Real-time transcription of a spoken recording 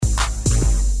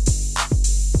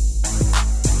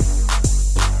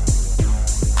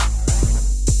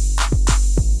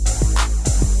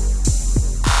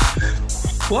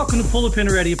Welcome to Pull the Pin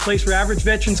Already, a place where average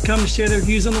veterans come to share their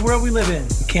views on the world we live in.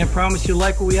 We can't promise you'll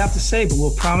like what we have to say, but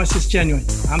we'll promise it's genuine.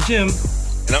 I'm Jim.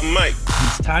 And I'm Mike.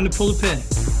 It's time to pull the pin.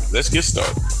 Let's get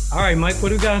started. All right, Mike, what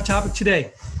do we got on topic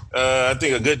today? I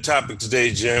think a good topic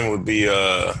today, Jim, would be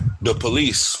the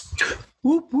police.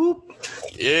 Whoop, whoop.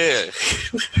 Yeah.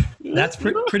 That's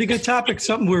pretty good topic,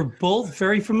 something we're both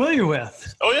very familiar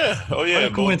with. Oh, yeah. What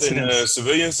a coincidence. Both in the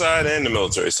civilian side and the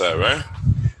military side, right?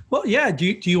 Well, yeah. Do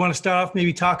you want to start off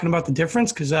maybe talking about the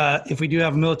difference? Because if we do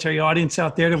have a military audience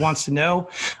out there that wants to know,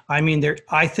 I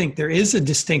think there is a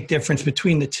distinct difference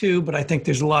between the two, but I think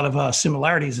there's a lot of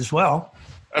similarities as well.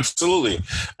 Absolutely.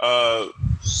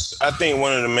 I think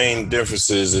one of the main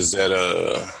differences is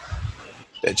that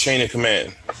chain of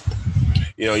command.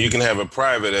 You know, you can have a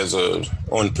private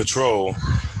on patrol,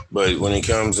 but when it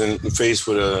comes in faced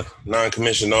with a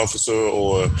non-commissioned officer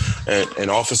or an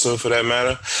officer for that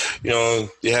matter, you know,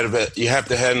 you have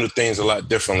to handle things a lot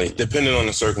differently depending on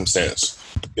the circumstance.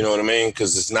 You know what I mean?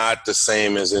 Because it's not the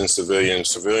same as in civilian.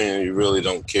 Civilian, you really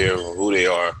don't care who they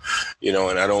are, you know,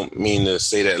 and I don't mean to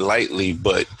say that lightly,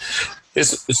 but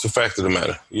it's the fact of the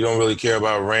matter. You don't really care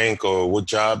about rank or what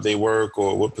job they work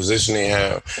or what position they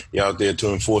have. You're out there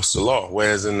to enforce the law.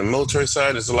 Whereas in the military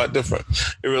side, it's a lot different.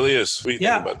 It really is. What do you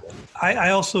think about that? I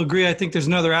also agree. I think there's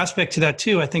another aspect to that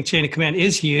too. I think chain of command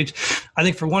is huge. I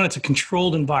think for one, it's a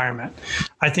controlled environment.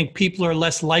 I think people are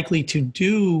less likely to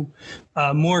do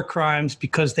more crimes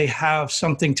because they have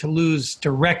something to lose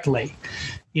directly.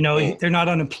 You know, they're not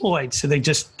unemployed, so they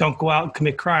just don't go out and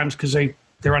commit crimes because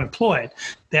they're unemployed.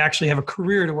 They actually have a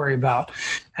career to worry about.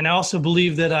 And I also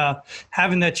believe that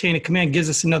having that chain of command gives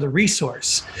us another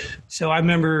resource. So I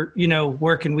remember, you know,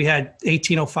 working, we had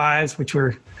 1805s, which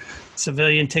were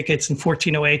civilian tickets, and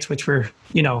 1408s, which were,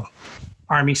 you know,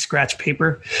 Army scratch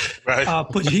paper. Right.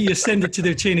 But you send it to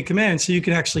their chain of command so you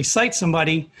can actually cite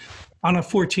somebody on a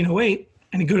 1408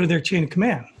 and go to their chain of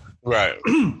command. Right.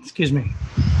 Excuse me.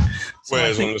 So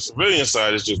whereas on the civilian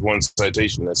side, it's just one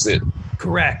citation. That's it.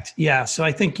 Correct. Yeah. So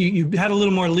I think you had a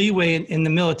little more leeway in the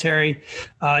military.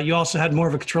 You also had more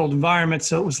of a controlled environment,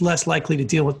 so it was less likely to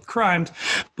deal with crimes.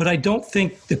 But I don't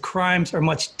think the crimes are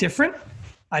much different.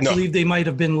 I believe they might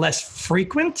have been less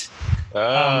frequent,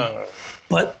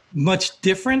 but much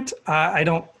different. I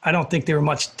don't think they were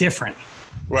much different.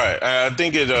 Right. I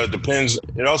think it depends.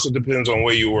 It also depends on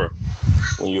where you were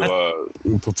when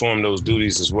you perform those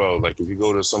duties as well. Like if you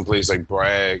go to some place like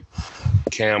Bragg,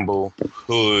 Campbell,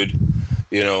 Hood,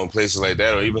 you know, places like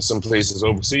that, or even some places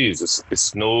overseas,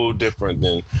 it's no different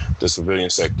than the civilian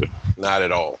sector. Not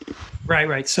at all.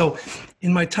 Right. So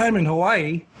in my time in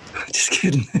Hawaii, just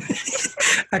kidding.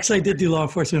 Actually, I did do law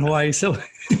enforcement in Hawaii, so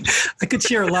I could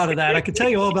share a lot of that. I could tell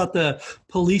you all about the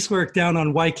police work down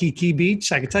on Waikiki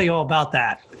Beach. I could tell you all about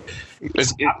that.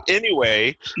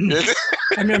 Anyway.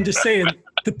 I mean, I'm just saying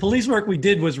the police work we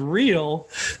did was real,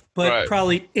 but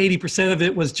probably 80% of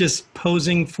it was just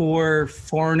posing for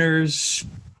foreigners'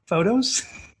 photos.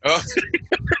 Oh.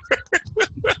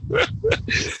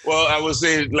 Well, I would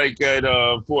say like at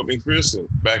Fort McPherson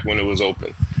back when it was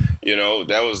open. You know,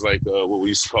 that was like what we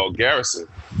used to call garrison.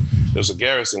 It was a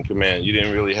garrison command. You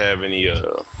didn't really have any,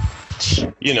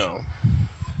 you know,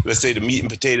 let's say the meat and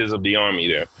potatoes of the Army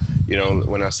there. You know,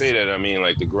 when I say that, I mean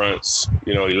like the grunts,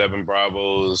 you know, 11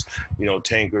 Bravos, you know,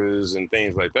 tankers and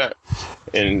things like that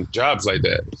and jobs like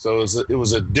that. So it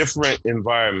was a different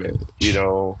environment, you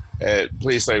know, at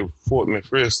places like Fort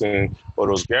McPherson or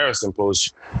those garrison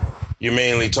posts. You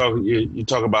mainly you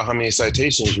talk about how many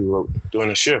citations you wrote during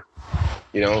a shift.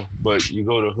 You know, but you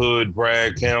go to Hood,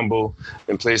 Bragg, Campbell,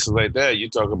 and places like that, you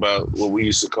talk about what we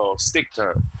used to call stick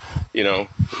time. You know,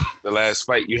 the last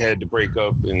fight you had to break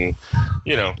up and,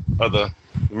 you know, other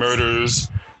murders,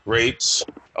 rapes,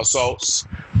 assaults,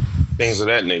 things of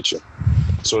that nature.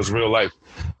 So it's real life.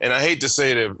 And I hate to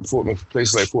say that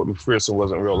places like Fort McPherson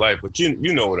wasn't real life, but you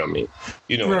know what I mean.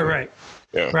 You know. Right.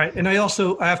 Yeah. Right. And I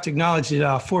have to acknowledge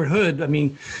that Fort Hood, I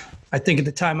mean, I think at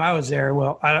the time I was there,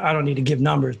 well, I don't need to give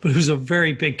numbers, but it was a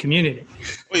very big community.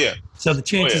 Oh, yeah. So the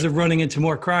chances of running into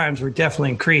more crimes were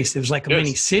definitely increased. It was like a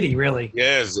mini city, really.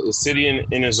 Yeah, it's a city in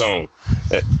its own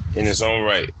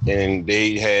right. And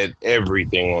they had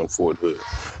everything on Fort Hood.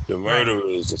 The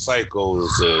murderers, the psychos,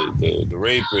 the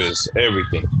rapists,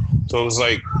 everything. So it was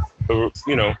like,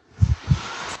 you know,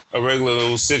 a regular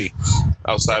little city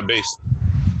outside base.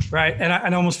 Right. And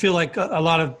I almost feel like a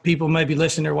lot of people might be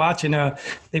listening or watching.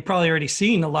 They probably already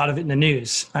seen a lot of it in the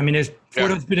news. I mean, Fort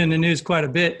Hood's been in the news quite a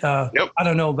bit. I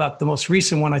don't know about the most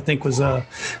recent one, I think was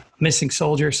missing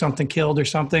soldier or something killed or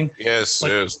something. Yes,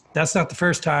 But yes. that's not the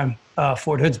first time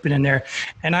Fort Hood's been in there.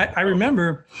 And I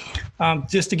remember,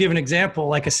 just to give an example,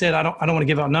 like I said, I don't want to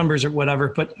give out numbers or whatever,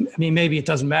 but I mean, maybe it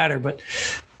doesn't matter, but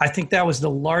I think that was the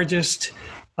largest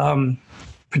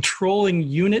patrolling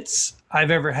units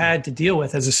I've ever had to deal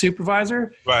with as a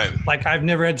supervisor. Right. Like I've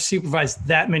never had to supervise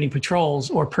that many patrols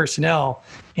or personnel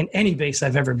in any base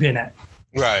I've ever been at.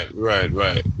 Right.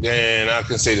 And I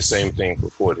can say the same thing for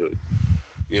Fort Hood.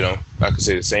 I can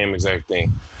say the same exact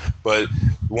thing. But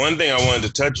one thing I wanted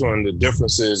to touch on, the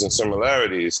differences and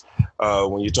similarities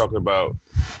when you're talking about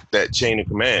that chain of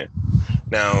command.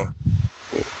 Now,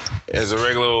 as a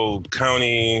regular old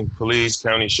county police,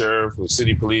 county sheriff, or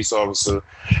city police officer,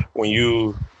 when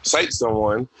you cite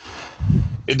someone,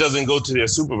 it doesn't go to their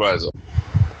supervisor.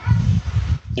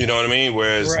 You know what I mean?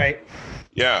 Whereas,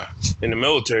 yeah, in the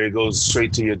military, it goes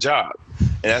straight to your job.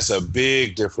 And that's a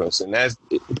big difference. And that's,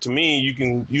 to me, you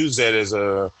can use that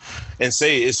and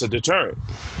say it's a deterrent.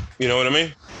 You know what I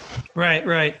mean?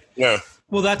 Right. Yeah.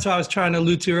 Well, that's what I was trying to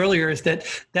allude to earlier, is that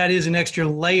is an extra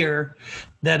layer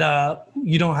that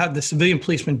you don't have, the civilian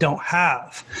policemen don't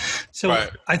have. So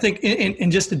I think in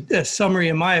just a summary,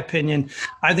 in my opinion,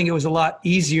 I think it was a lot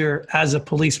easier as a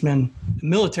policeman,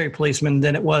 military policeman,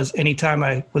 than it was anytime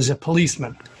I was a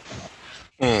policeman.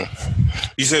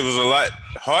 You said it was a lot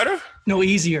harder? No,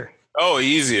 easier. Oh,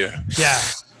 easier. Yeah.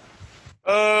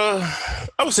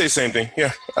 I would say the same thing.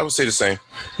 Yeah, I would say the same.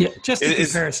 Yeah, just in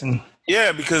comparison.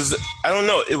 Yeah, because I don't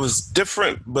know, it was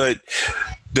different, but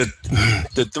the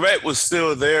threat was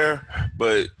still there,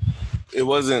 but it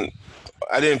wasn't.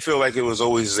 I didn't feel like it was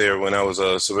always there when I was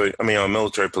a civilian. I mean, on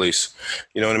military police.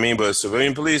 You know what I mean? But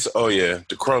civilian police, oh yeah,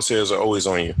 the crosshairs are always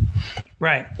on you.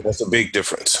 Right. That's a big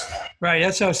difference. Right.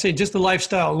 That's how I say, just the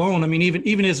lifestyle alone. I mean,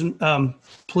 even as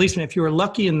policeman, if you were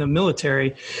lucky in the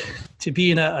military to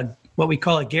be in a what we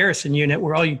call a garrison unit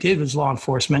where all you did was law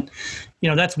enforcement,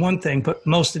 that's one thing. But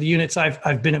most of the units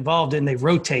I've been involved in, they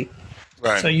rotate.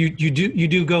 Right. So you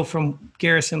do go from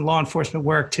garrison law enforcement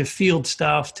work to field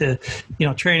stuff to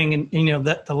training and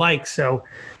the like. So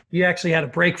you actually had a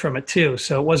break from it too.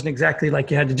 So it wasn't exactly like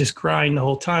you had to just grind the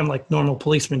whole time like normal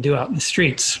policemen do out in the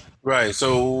streets. Right.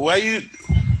 So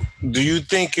do you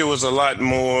think it was a lot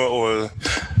more or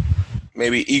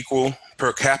maybe equal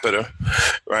per capita,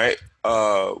 right,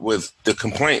 with the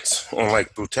complaints on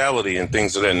like brutality and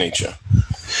things of that nature?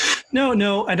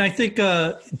 No. And I think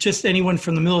just anyone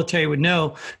from the military would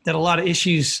know that a lot of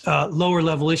issues, lower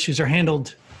level issues, are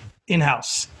handled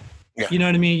in-house. Yeah. You know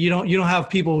what I mean? You don't have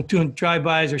people doing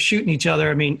drive-bys or shooting each other.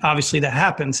 I mean, obviously that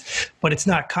happens, but it's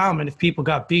not common. If people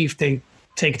got beef, they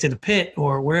take it to the pit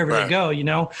or wherever they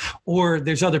go, or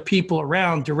there's other people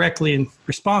around directly and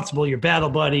responsible, your battle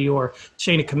buddy or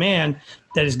chain of command,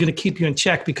 that is going to keep you in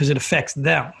check because it affects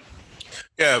them.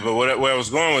 Yeah, but where I was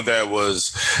going with that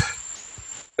was,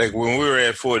 like when we were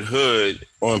at Fort Hood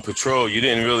on patrol, you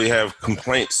didn't really have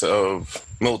complaints of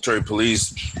military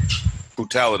police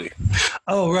brutality.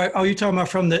 Oh, right. Oh, you're talking about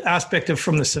from the aspect of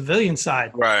from the civilian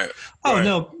side. Right. Oh, right.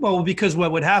 No. Well, because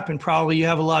what would happen, probably you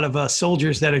have a lot of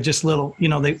soldiers that are just little,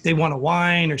 they want to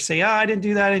whine or say, I didn't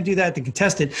do that. They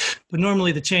contest it. But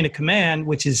normally the chain of command,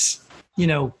 which is,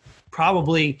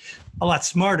 probably a lot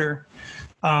smarter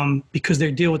because they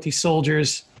deal with these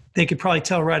soldiers, they could probably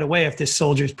tell right away if this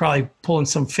soldier is probably pulling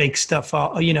some fake stuff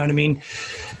out. You know what I mean?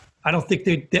 I think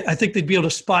they'd be able to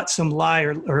spot some lie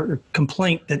or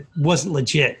complaint that wasn't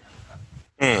legit.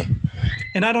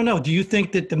 And I don't know. Do you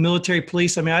think that the military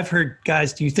police, I mean, I've heard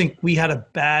guys, do you think we had a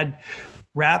bad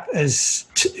rap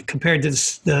compared to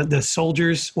the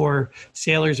soldiers or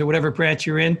sailors or whatever branch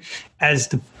you're in as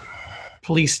the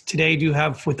police today do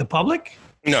have with the public?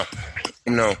 No.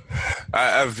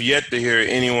 I've yet to hear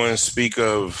anyone speak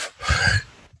of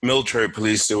military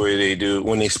police the way they do.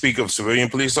 When they speak of civilian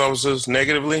police officers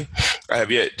negatively, I have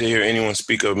yet to hear anyone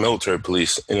speak of military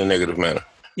police in a negative manner.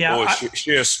 Yeah, or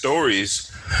share stories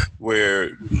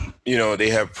where, they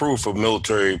have proof of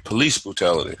military police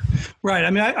brutality. Right.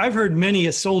 I mean, I've heard many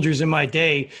soldiers in my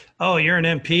day, oh, you're an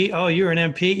MP? Oh, you're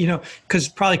an MP?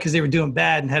 Because they were doing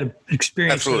bad and had an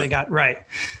experience where they got right.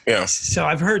 Yeah. So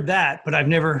I've heard that, but I've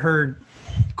never heard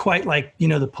quite like,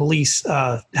 the police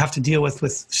have to deal with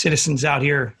citizens out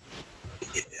here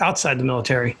outside the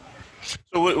military.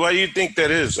 So why do you think that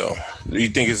is, though? Do you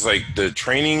think it's like the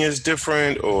training is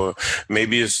different, or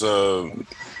maybe it's,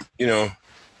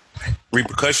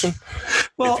 repercussion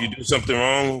if you do something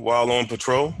wrong while on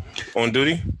patrol, on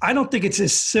duty? I don't think it's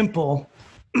as simple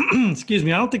excuse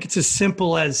me, I don't think it's as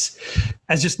simple as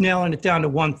just nailing it down to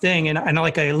one thing. And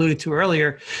like I alluded to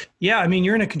earlier, yeah, I mean,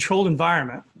 you're in a controlled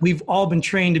environment. We've all been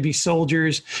trained to be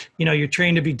soldiers. You know, you're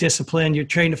trained to be disciplined. You're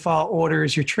trained to follow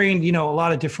orders. You're trained, you know, a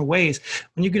lot of different ways.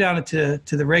 When you go down into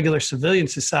the regular civilian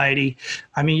society,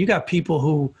 I mean, you got people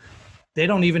who they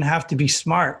don't even have to be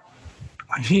smart.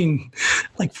 I mean,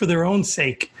 like for their own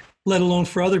sake, let alone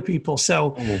for other people.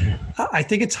 So I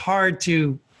think it's hard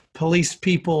to police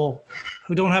people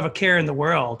who don't have a care in the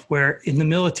world, where in the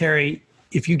military,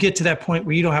 if you get to that point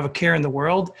where you don't have a care in the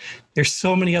world, there's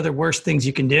so many other worse things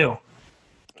you can do.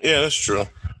 Yeah, that's true.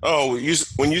 Oh,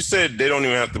 when you said they don't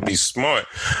even have to be smart,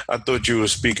 I thought you were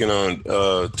speaking on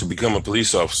to become a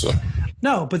police officer.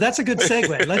 No, but that's a good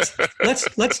segue.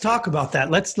 Let's talk about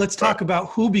that. Let's talk about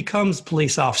who becomes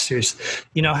police officers.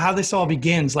 You know, how this all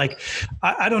begins. Like,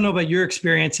 I don't know about your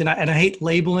experience, and I hate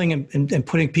labeling and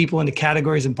putting people into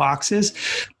categories and boxes,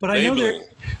 but I know they're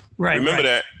right. Remember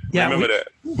that. Yeah, remember that.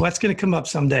 Well, that's going to come up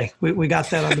someday. We got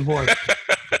that on the board.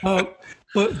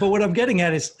 But what I'm getting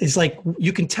at is like,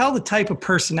 you can tell the type of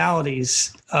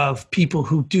personalities of people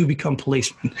who do become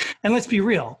policemen. And let's be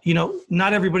real, you know,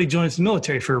 not everybody joins the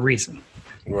military for a reason.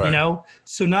 Right. You know,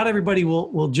 so not everybody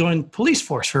will join police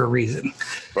force for a reason.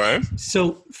 Right.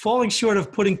 So falling short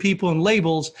of putting people in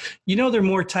labels, you know, they're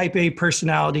more type A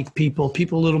personality people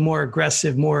a little more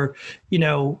aggressive, more, you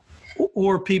know,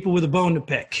 or people with a bone to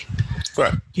pick.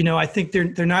 Right. You know, I think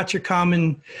they're not your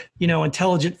common, you know,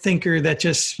 intelligent thinker that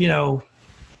just, you know,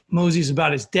 moseys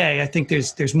about his day. I think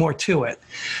there's more to it.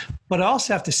 But I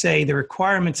also have to say the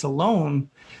requirements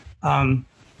alone,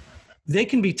 they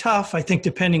can be tough, I think,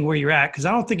 depending where you're at, because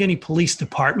I don't think any police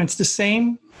department's the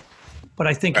same. But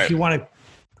I think if you want to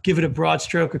give it a broad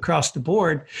stroke across the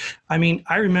board, I mean,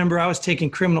 I remember I was taking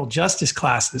criminal justice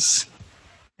classes,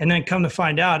 and then come to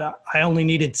find out I only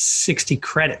needed 60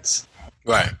 credits.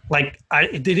 Right. Like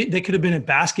they could have been in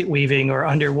basket weaving or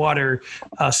underwater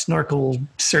snorkel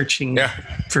searching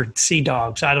for sea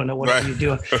dogs. I don't know what you're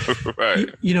doing.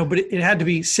 Right. You know, but it had to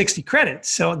be 60 credits.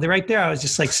 So right there, I was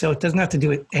just like, so it doesn't have to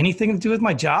do anything to do with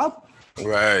my job.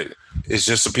 Right. It's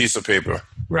just a piece of paper.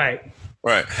 Right.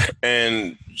 Right.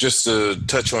 And just to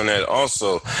touch on that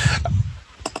also,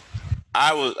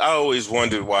 I always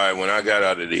wondered why, when I got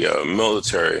out of the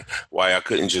military, why I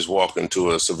couldn't just walk into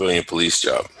a civilian police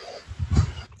job.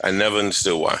 I never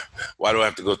understood why. Why do I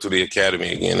have to go through the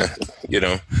academy again? You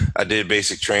know, I did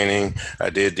basic training. I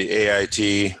did the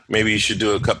AIT. Maybe you should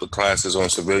do a couple of classes on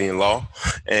civilian law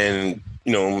and,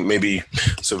 you know, maybe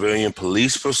civilian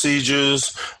police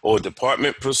procedures or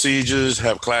department procedures,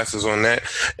 have classes on that.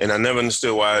 And I never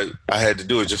understood why I had to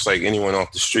do it just like anyone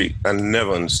off the street. I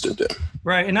never understood that.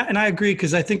 Right. And I agree,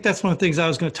 because I think that's one of the things I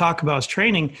was going to talk about is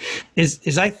training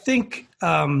is I think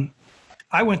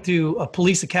I went through a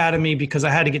police academy because I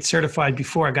had to get certified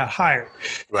before I got hired.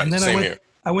 Right. And then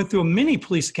I went through a mini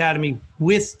police academy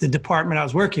with the department I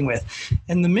was working with.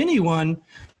 And the mini one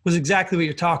was exactly what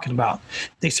you're talking about.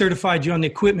 They certified you on the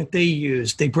equipment they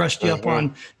used. They brushed you up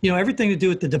on, you know, everything to do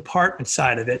with the department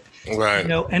side of it. Right. You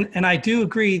know, and I do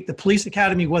agree the police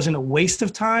academy wasn't a waste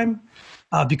of time.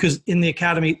 Because in the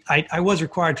academy, I was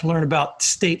required to learn about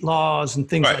state laws and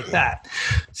things like that.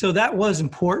 So that was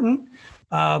important.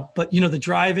 But, you know, the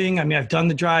driving, I mean, I've done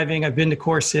the driving, I've been to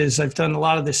courses, I've done a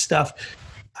lot of this stuff.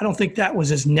 I don't think that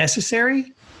was as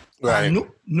necessary. Right.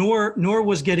 Nor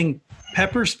was getting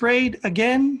pepper sprayed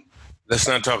again. Let's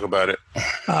not talk about it.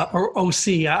 Or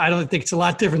OC. I don't think it's a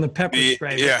lot different than pepper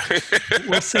spray. Yeah.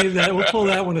 We'll save that. We'll pull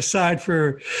that one aside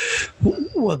for,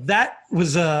 well, that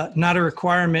was not a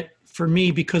requirement for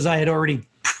me because I had already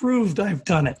proved I've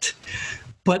done it.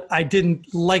 But I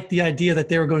didn't like the idea that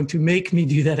they were going to make me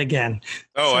do that again.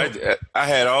 Oh, so, I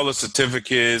had all the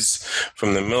certificates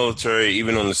from the military,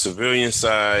 even on the civilian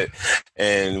side.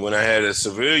 And when I had a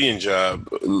civilian job,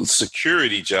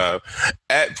 security job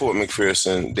at Fort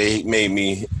McPherson, they made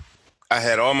me, I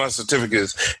had all my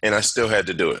certificates and I still had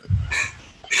to do it.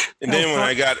 And then when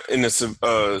I got in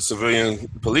the civilian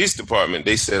police department,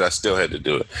 they said I still had to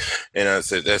do it. And I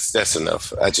said, that's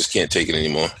enough. I just can't take it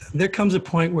anymore. There comes a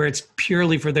point where it's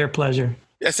purely for their pleasure.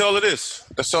 That's all it is.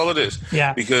 That's all it is.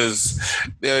 Yeah. Because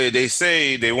they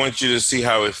say they want you to see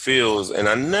how it feels. And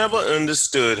I never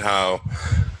understood how.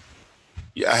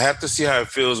 I have to see how it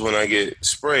feels when I get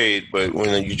sprayed, but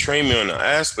when you train me on the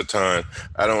aspartame,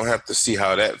 I don't have to see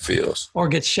how that feels. Or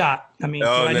get shot. I mean, do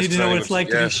I need to know what it's like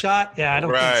to be shot? Yeah, I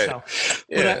don't think so.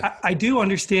 Yeah. But I do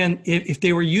understand if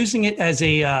they were using it as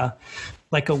a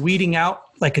like a weeding out,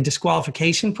 like a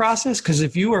disqualification process, because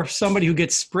if you are somebody who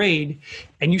gets sprayed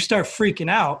and you start freaking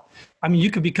out, I mean,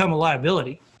 you could become a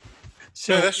liability.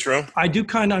 So Yeah, that's true. I do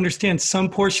kind of understand some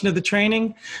portion of the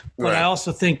training, but Right. I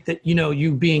also think that, you know,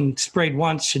 you being sprayed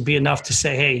once should be enough to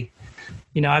say, hey,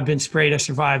 you know, I've been sprayed, I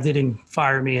survived, they didn't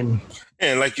fire me. And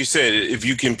And like you said, if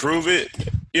you can prove it,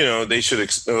 you know, they should,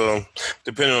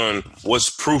 depending on what's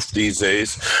proof these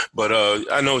days. But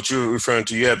I know what you're referring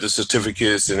to. You have the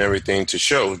certificates and everything to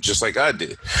show, just like I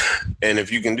did. And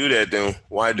if you can do that, then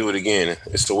why do it again?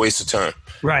 It's a waste of time.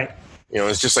 right. You know,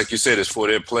 it's just like you said, it's for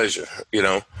their pleasure, you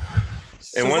know.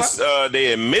 And So once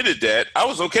they admitted that, I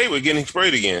was okay with getting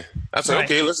sprayed again. I said, Right.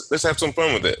 okay, let's have some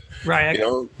fun with it. Right. You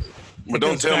know, but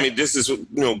don't goes tell back- me this is, you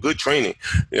know, good training.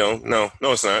 You know,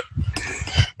 no, it's not.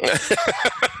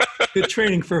 Good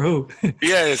training for who?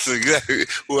 Yes, exactly.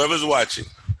 Whoever's watching.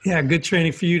 Yeah, good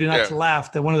training for you to not Yeah. to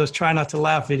laugh. That one of those try not to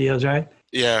laugh videos, right?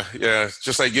 Yeah. It's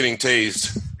just like getting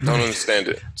tased. Don't understand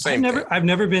it. Same thing. I've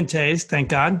never been tased, thank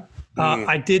God.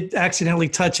 I did accidentally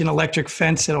touch an electric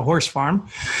fence at a horse farm.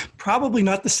 Probably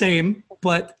not the same,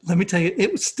 but let me tell you,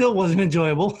 it still wasn't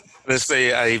enjoyable. Let's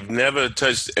say I've never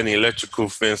touched an electrical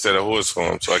fence at a horse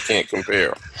farm, so I can't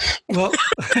compare. Well,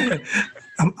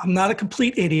 I'm not a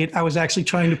complete idiot. I was actually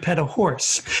trying to pet a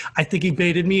horse. I think he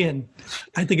baited me in.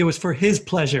 I think it was for his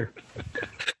pleasure.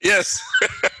 Yes.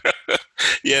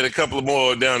 You had a couple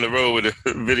more down the road with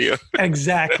a video.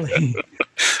 Exactly.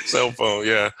 Cell phone,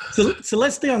 yeah. So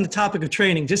let's stay on the topic of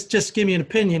training. Just give me an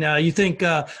opinion. You think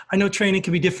I know training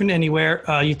can be different anywhere.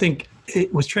 You think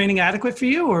was training adequate for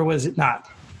you, or was it not?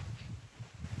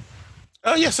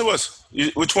 Oh, yes, it was.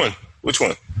 Which one?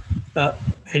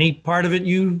 Any part of it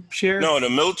you share? No, the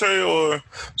military or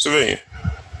civilian?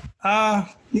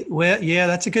 Well, yeah,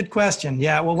 that's a good question.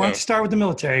 Yeah. Well, why don't you start with the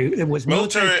military? It was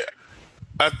Military,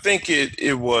 I think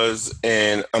it was,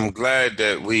 and I'm glad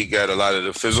that we got a lot of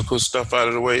the physical stuff out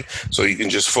of the way, so you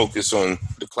can just focus on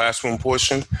the classroom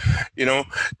portion, you know.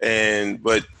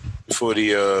 But for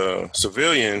the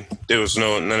civilian, there was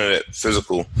none of that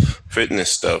physical fitness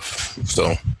stuff.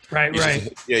 So Right.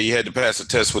 you had to pass a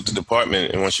test with the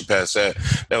department, and once you passed that,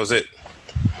 that was it.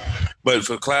 But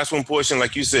for the classroom portion,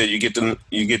 like you said, you get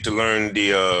to learn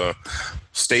the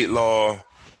state law,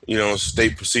 you know,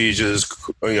 state procedures,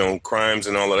 you know, crimes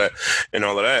and all of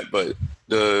that. But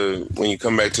when you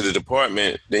come back to the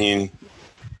department, then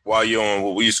while you're on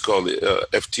what we used to call the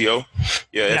FTO,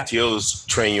 FTOs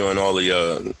train you on all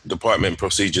the department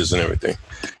procedures and everything.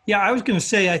 Yeah, I was going to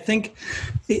say, I think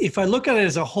if I look at it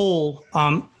as a whole,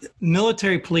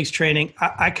 military police training,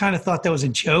 I kind of thought that was a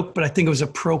joke, but I think it was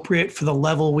appropriate for the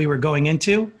level we were going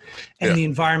into and the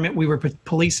environment we were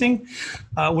policing.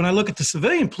 When I look at the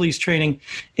civilian police training,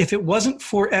 if it wasn't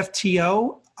for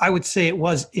FTO, I would say it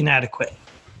was inadequate.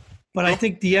 But I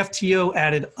think the FTO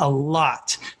added a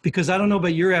lot, because I don't know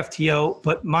about your FTO,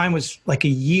 but mine was like a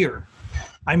year.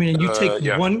 I mean, and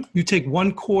you take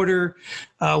one quarter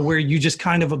where you just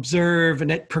kind of observe, and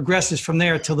it progresses from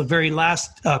there till the very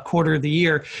last quarter of the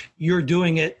year. You're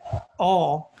doing it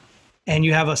all, and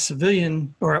you have a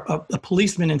civilian or a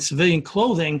policeman in civilian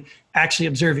clothing actually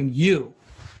observing you.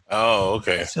 Oh,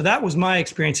 okay. So that was my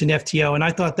experience in FTO, and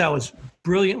I thought that was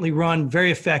brilliantly run,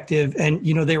 very effective, and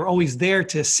you know they were always there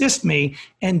to assist me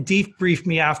and debrief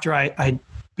me after I'd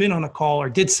been on a call or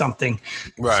did something.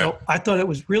 Right. So I thought it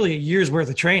was really a year's worth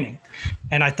of training,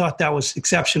 and I thought that was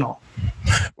exceptional.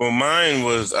 Well, mine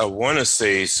was, I want to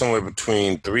say, somewhere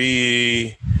between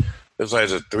 3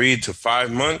 to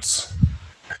 5 months,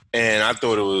 and I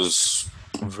thought it was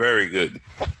very good.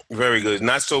 Very good.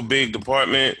 Not so big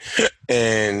department,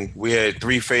 and we had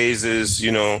 3 phases,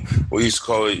 you know. We used to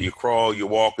call it you crawl, you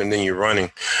walk, and then you're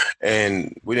running.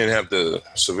 And we didn't have the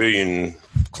civilian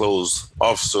clothes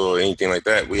officer or anything like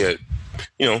that. We had,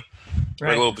 you know,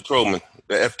 regular patrolmen.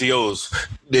 The FDOs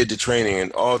did the training,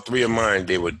 and all 3 of mine,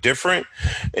 they were different,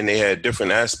 and they had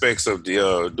different aspects of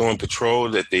the doing patrol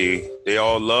that they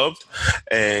all loved,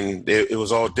 and it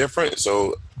was all different.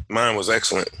 So mine was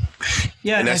excellent.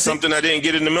 Yeah, and that's something I didn't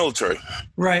get in the military.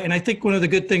 Right. And I think one of the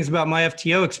good things about my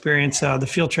FTO experience, the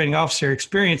field training officer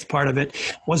experience part of it,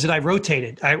 was that I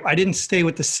rotated. I didn't stay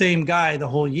with the same guy the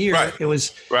whole year. Right. It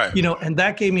was, right. You know, and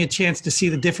that gave me a chance to see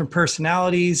the different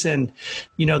personalities and,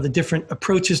 you know, the different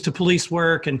approaches to police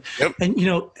work. And, and you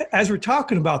know, as we're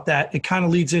talking about that, it kind of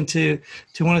leads into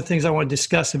one of the things I want to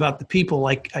discuss about the people.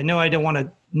 Like, I know I don't want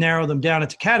to narrow them down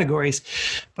into categories,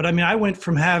 but I mean, I went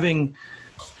from having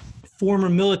former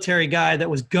military guy that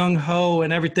was gung-ho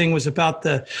and everything was about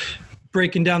the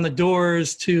breaking down the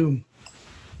doors to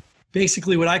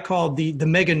basically what I called the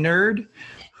mega nerd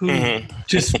who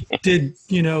just did,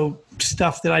 you know,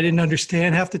 stuff that I didn't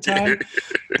understand half the time,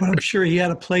 but I'm sure he had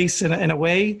a place and a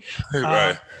way.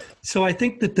 Right. So I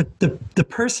think that the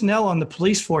personnel on the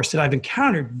police force that I've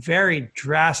encountered varied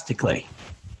drastically.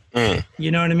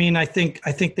 You know what I mean? I think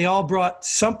they all brought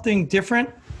something different,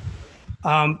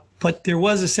 but there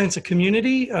was a sense of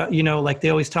community. Like they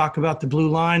always talk about the blue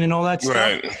line and all that stuff.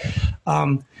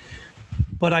 Right.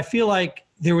 But I feel like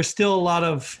there was still a lot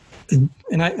of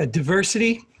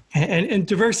diversity and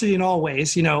diversity in all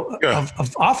ways,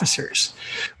 of officers,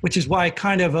 which is why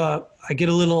I get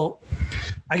a little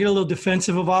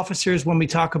defensive of officers when we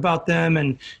talk about them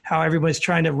and how everybody's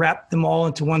trying to wrap them all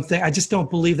into one thing. I just don't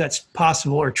believe that's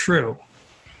possible or true.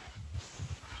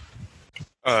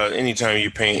 Anytime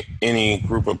you paint any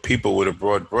group of people with a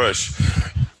broad brush,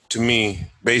 to me,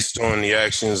 based on the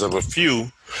actions of a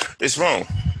few, it's wrong.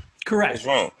 Correct. It's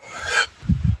wrong.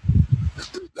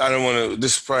 I don't want to,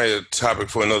 this is probably a topic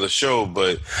for another show,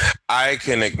 but I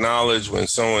can acknowledge when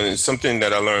something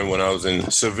that I learned when I was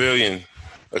in civilian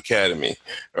academy,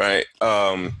 right?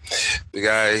 The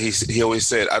guy, he always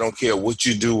said, I don't care what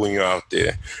you do when you're out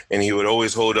there. And he would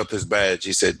always hold up his badge.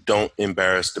 He said, don't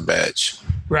embarrass the badge.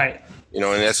 Right. And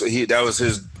that was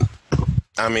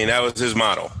his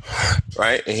motto,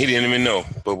 right? And he didn't even know,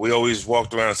 but we always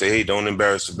walked around and say, hey, don't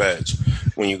embarrass the badge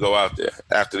when you go out there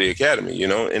after the academy,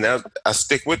 and I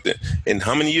stick with it. And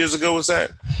how many years ago was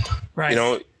that? Right.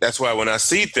 That's why when I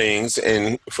see things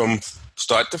and from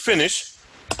start to finish,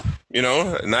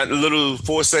 not a little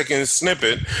 4-second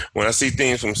snippet, when I see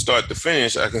things from start to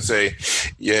finish, I can say,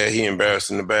 yeah, he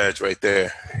embarrassing the badge right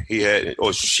there. He had,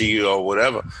 or she or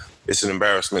whatever. It's an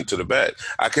embarrassment to the badge.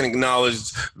 I can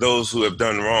acknowledge those who have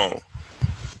done wrong.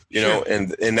 Sure.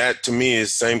 And that to me is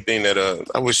the same thing that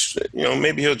I wish,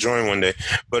 maybe he'll join one day.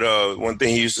 But one thing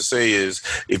he used to say is,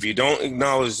 if you don't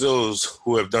acknowledge those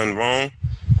who have done wrong,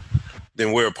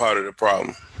 then we're a part of the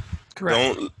problem.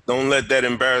 Correct. Don't let that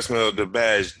embarrassment of the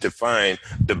badge define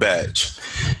the badge.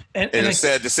 And it's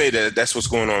sad to say that that's what's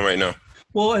going on right now.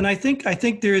 Well, and I think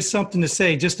there is something to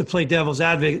say, just to play devil's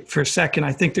advocate for a second.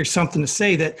 I think there's something to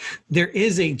say that there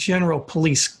is a general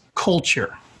police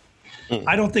culture.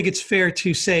 I don't think it's fair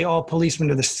to say all policemen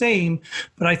are the same,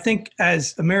 but I think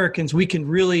as Americans, we can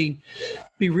really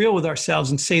be real with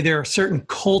ourselves and say there are certain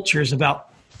cultures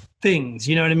about things.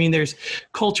 You know what I mean? There's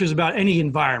cultures about any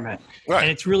environment. Right.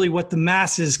 And it's really what the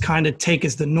masses kind of take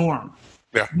as the norm.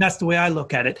 Yeah. And that's the way I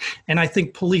look at it. And I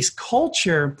think police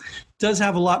culture does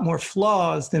have a lot more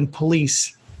flaws than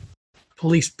police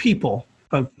people,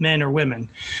 of men or women.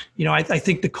 I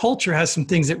think the culture has some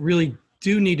things that really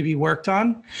do need to be worked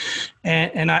on.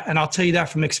 And I'll tell you that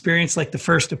from experience, like the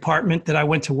first department that I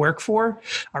went to work for,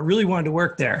 I really wanted to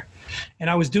work there. And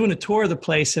I was doing a tour of the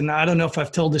place, and I don't know if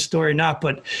I've told this story or not,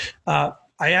 but I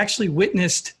actually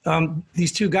witnessed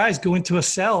these two guys go into a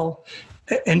cell,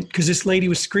 and because this lady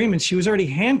was screaming, she was already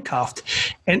handcuffed.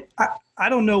 And I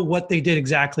don't know what they did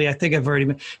exactly. I think I've already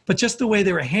been, but just the way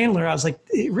they were handling her, I was like,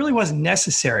 it really wasn't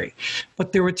necessary.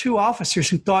 But there were two officers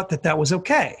who thought that was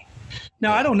okay.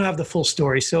 Now, I don't have the full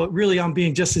story, so really I'm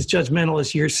being just as judgmental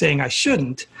as you're saying I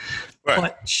shouldn't. Right.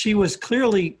 But she was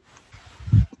clearly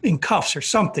in cuffs or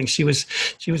something. She was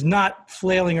not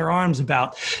flailing her arms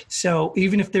about. So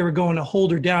even if they were going to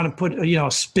hold her down and put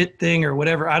a spit thing or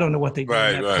whatever, I don't know what they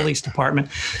did in that police department.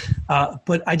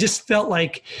 But I just felt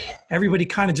like everybody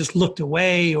kind of just looked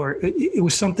away, or it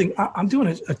was something. I'm doing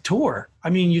a tour. I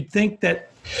mean, you'd think that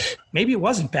maybe it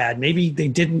wasn't bad. Maybe they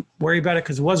didn't worry about it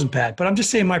because it wasn't bad. But I'm just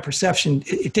saying my perception,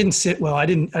 it didn't sit well. I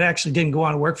actually didn't go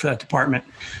on to work for that department.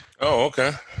 Oh,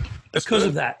 okay. That's because good.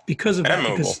 of that. Because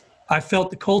I felt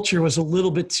the culture was a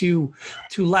little bit too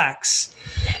lax.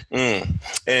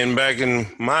 And back in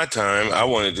my time, I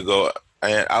wanted to go,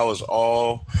 and I was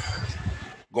all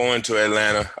going to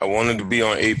Atlanta. I wanted to be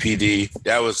on APD.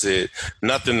 That was it.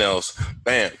 Nothing else.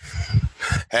 Bam.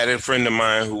 Had a friend of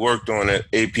mine who worked on it,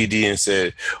 APD, and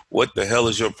said, what the hell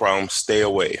is your problem? Stay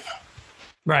away.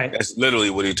 Right. That's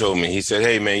literally what he told me. He said,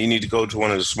 hey, man, you need to go to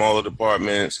one of the smaller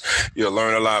departments. You'll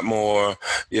learn a lot more.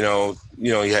 Your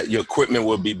equipment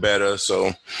will be better.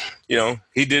 So,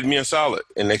 he did me a solid.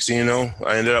 And next thing you know,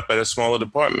 I ended up at a smaller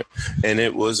department, and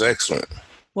it was excellent.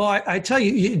 Well, I tell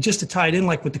you, just to tie it in,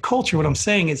 like with the culture, what I'm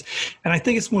saying is, and I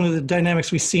think it's one of the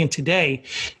dynamics we see in today,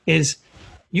 is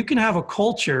you can have a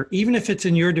culture, even if it's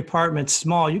in your department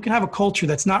small, you can have a culture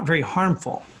that's not very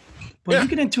harmful. But you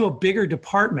get into a bigger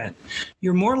department,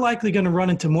 you're more likely going to run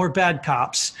into more bad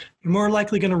cops. You're more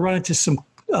likely going to run into some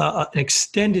an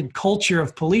extended culture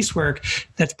of police work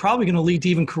that's probably going to lead to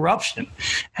even corruption.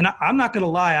 And I'm not going to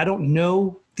lie, I don't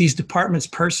know these departments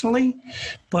personally,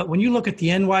 but when you look at the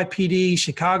NYPD,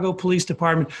 Chicago Police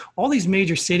Department, all these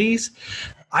major cities,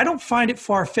 I don't find it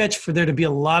far-fetched for there to be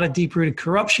a lot of deep-rooted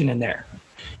corruption in there.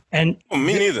 And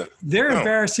me neither. They're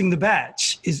embarrassing the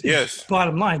badge is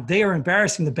bottom line. They are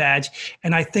embarrassing the badge.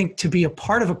 And I think to be a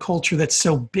part of a culture that's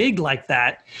so big like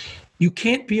that, you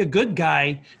can't be a good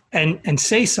guy and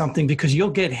say something because you'll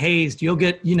get hazed. You'll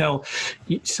get,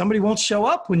 somebody won't show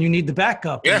up when you need the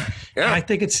backup. Yeah. And I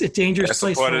think it's a dangerous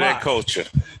place That's a part for of that culture.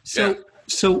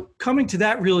 So coming to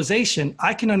that realization,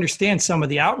 I can understand some of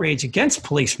the outrage against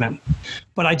policemen,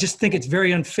 but I just think it's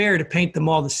very unfair to paint them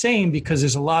all the same because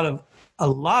there's a lot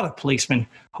of policemen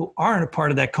who aren't a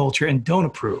part of that culture and don't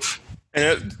approve.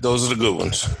 And those are the good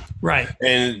ones. Right.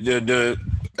 And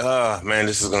man,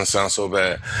 this is going to sound so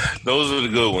bad. Those are the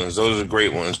good ones. Those are the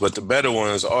great ones. But the better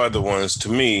ones are the ones, to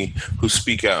me, who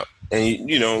speak out. And,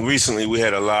 recently we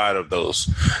had a lot of those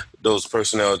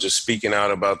personnel just speaking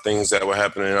out about things that were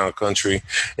happening in our country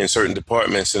in certain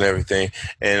departments and everything.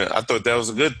 And I thought that was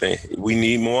a good thing. We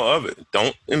need more of it.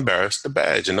 Don't embarrass the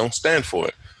badge and don't stand for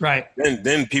it. Right. And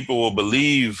then people will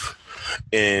believe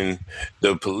in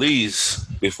the police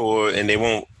and they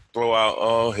won't throw out,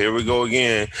 oh, here we go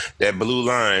again, that blue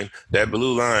line,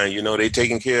 they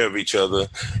taking care of each other,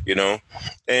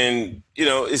 and,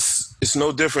 it's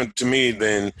no different to me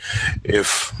than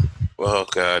if, oh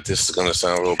God, this is going to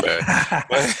sound real bad.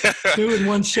 Two in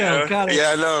one show. Got it.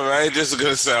 Yeah, I know, right? This is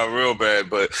going to sound real bad,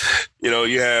 but,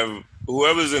 you have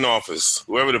whoever's in office,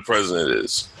 whoever the president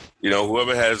is,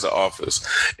 whoever has the office,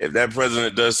 if that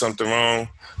president does something wrong,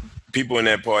 people in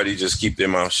that party just keep their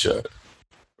mouth shut,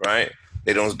 right?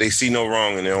 They see no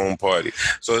wrong in their own party.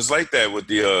 So it's like that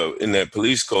with in that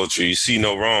police culture. You see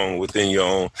no wrong within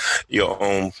your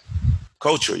own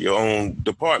culture, your own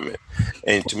department.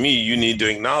 And to me, you need to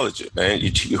acknowledge it, man.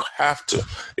 You have to,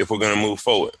 if we're going to move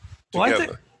forward together.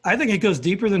 Well, I think it goes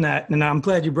deeper than that. And I'm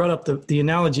glad you brought up the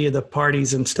analogy of the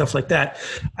parties and stuff like that.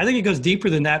 I think it goes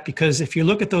deeper than that because if you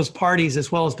look at those parties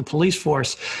as well as the police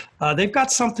force, they've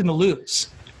got something to lose.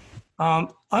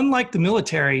 Unlike the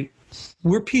military,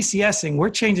 we're PCSing,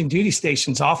 we're changing duty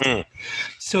stations often.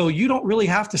 So you don't really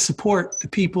have to support the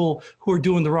people who are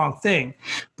doing the wrong thing.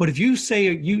 But if you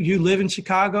say you live in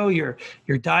Chicago, you're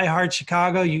diehard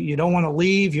Chicago, you don't want to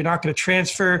leave, you're not going to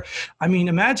transfer. I mean,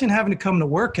 imagine having to come to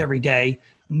work every day,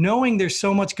 knowing there's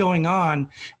so much going on.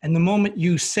 And the moment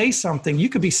you say something, you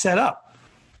could be set up.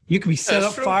 You could be set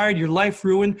up, fired, your life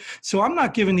ruined. So I'm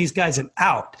not giving these guys an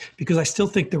out because I still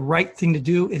think the right thing to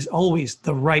do is always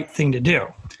the right thing to do.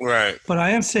 Right. But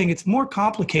I am saying it's more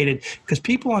complicated because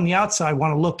people on the outside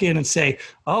want to look in and say,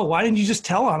 oh, why didn't you just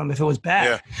tell on them if it was bad?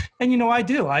 Yeah. And, I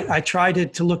do. I try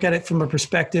to look at it from a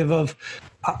perspective of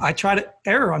I try to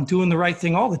err on doing the right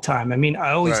thing all the time. I mean,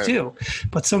 I always do.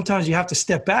 But sometimes you have to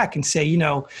step back and say,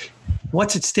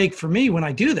 what's at stake for me when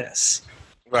I do this?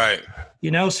 Right.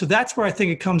 So that's where I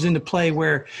think it comes into play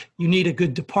where you need a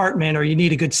good department or you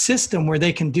need a good system where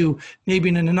they can do maybe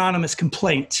an anonymous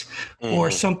complaint or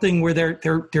something where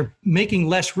they're making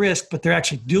less risk, but they're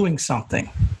actually doing something.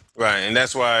 Right. And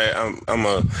that's why I'm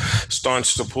a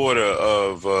staunch supporter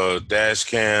of dash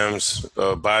cams,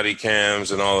 body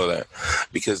cams and all of that,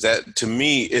 because that, to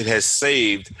me, it has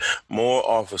saved more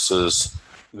officers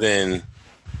than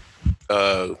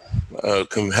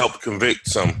can help convict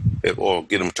some or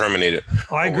get them terminated.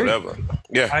 Oh, I agree. Whatever.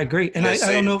 Yeah, I agree. And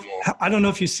I don't know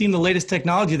if you've seen the latest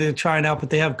technology they're trying out, but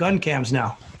they have gun cams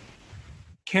now.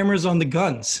 Cameras on the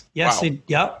guns. Yes.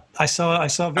 Wow. I saw.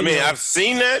 Video. I mean, I've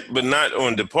seen that, but not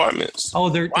on departments. Oh,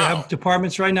 they have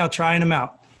departments right now trying them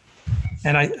out.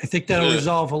 And I think that'll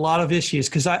resolve a lot of issues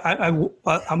because I'm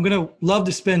going to love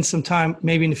to spend some time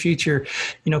maybe in the future,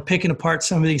 picking apart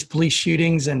some of these police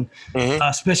shootings and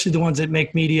especially the ones that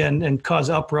make media and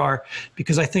cause uproar,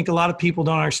 because I think a lot of people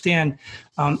don't understand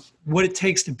what it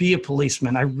takes to be a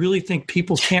policeman. I really think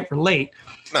people can't relate.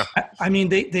 No. I mean,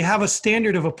 they have a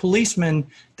standard of a policeman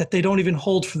that they don't even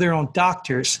hold for their own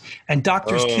doctors. And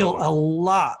doctors kill a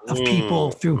lot of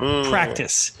people through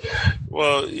practice.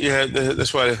 Well, yeah,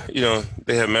 that's why,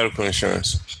 they have medical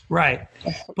insurance. Right.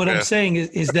 But I'm saying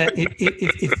is that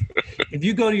if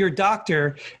you go to your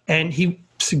doctor and he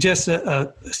suggests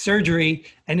a surgery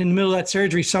and in the middle of that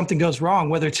surgery something goes wrong,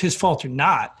 whether it's his fault or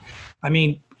not, I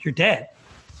mean, you're dead.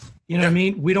 You know what I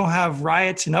mean? We don't have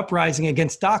riots and uprising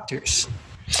against doctors.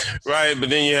 Right, but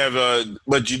then you have,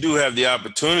 but you do have the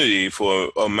opportunity for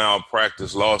a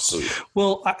malpractice lawsuit.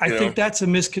 Well, I think that's a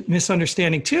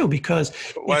misunderstanding too, because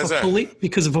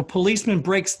because if a policeman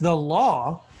breaks the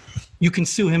law, you can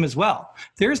sue him as well.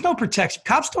 There is no protection.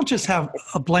 Cops don't just have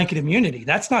a blanket immunity.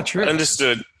 That's not true.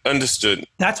 Understood.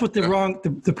 That's what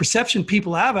the perception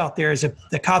people have out there is that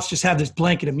the cops just have this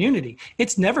blanket immunity.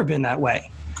 It's never been that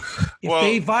way. If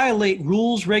they violate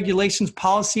rules, regulations,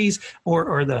 policies,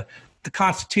 or the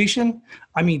Constitution,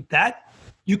 I mean, that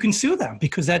you can sue them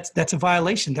because that's a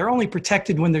violation. They're only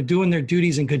protected when they're doing their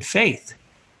duties in good faith.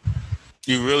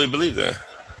 You really believe that?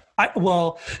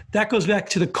 Well, that goes back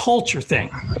to the culture thing.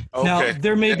 Okay. Now,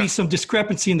 there may be some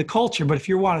discrepancy in the culture, but if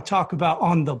you want to talk about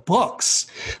on the books,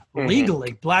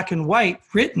 legally, black and white,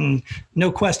 written,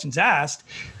 no questions asked,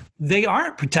 they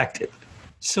aren't protected.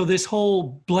 So this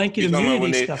whole blanket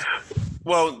immunity stuff.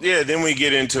 Well, yeah, then we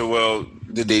get into, well,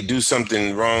 did they do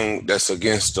something wrong that's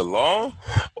against the law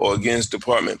or against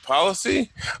department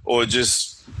policy or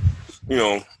just,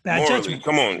 bad morally judgment.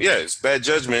 Come on. Yeah, it's bad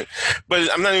judgment.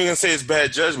 But I'm not even going to say it's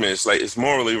bad judgment. It's like it's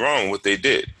morally wrong what they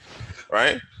did.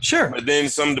 Right? Sure. But then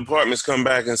some departments come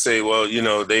back and say, well,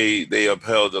 they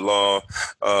upheld the law.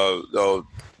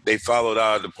 They followed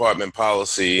our department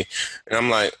policy. And I'm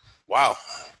like, wow,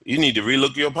 you need to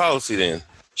relook your policy then.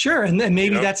 Sure, and then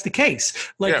maybe that's the case.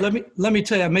 Let me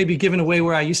tell you, I may be giving away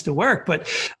where I used to work, but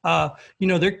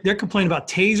they're complaining about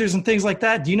tasers and things like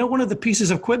that. Do you know one of the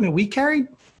pieces of equipment we carried?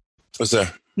 What's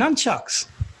that? Nunchucks.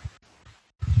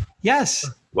 Yes.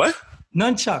 What?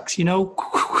 Nunchucks.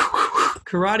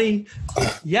 Karate.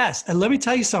 Yes, and let me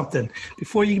tell you something.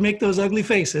 Before you make those ugly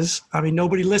faces, I mean,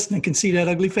 nobody listening can see that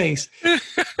ugly face.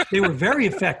 They were very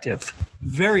effective.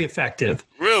 Very effective.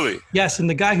 Really? Yes, and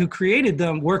the guy who created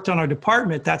them worked on our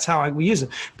department. That's how we use them.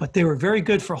 But they were very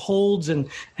good for holds and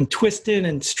twisting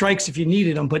and strikes if you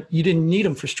needed them, but you didn't need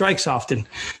them for strikes often.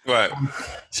 Right.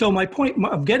 So my point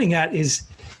I'm getting at is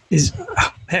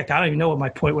heck, I don't even know what my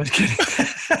point was getting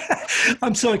at.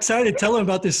 I'm so excited telling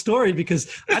about this story because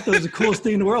I thought it was the coolest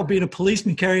thing in the world, being a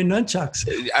policeman carrying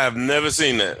nunchucks. I've never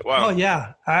seen that. Wow. Oh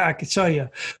yeah, I could show you.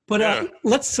 But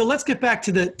let's get back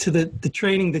to the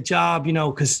training, the job,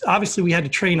 because obviously we had to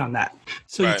train on that.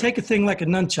 So you take a thing like a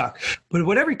nunchuck, but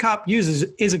what every cop uses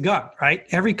is a gun, right?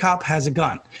 Every cop has a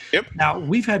gun. Yep. Now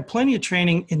we've had plenty of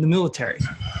training in the military.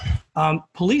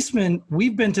 Policemen,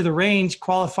 we've been to the range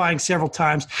qualifying several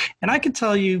times, and I can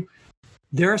tell you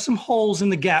there are some holes in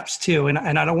the gaps too. And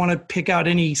I don't want to pick out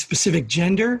any specific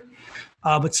gender,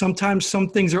 but sometimes some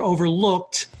things are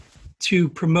overlooked to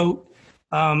promote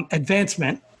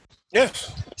advancement.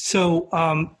 Yes. So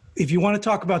if you want to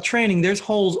talk about training, there's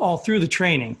holes all through the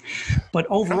training. But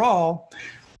overall,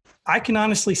 I can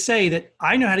honestly say that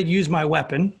I know how to use my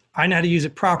weapon. I know how to use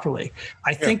it properly.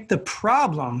 I think the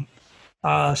problem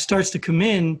starts to come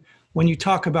in when you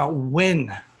talk about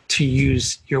when to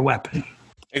use your weapon.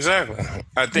 Exactly.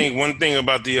 I think one thing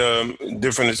about the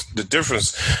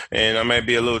difference, and I might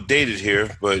be a little dated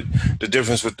here, but the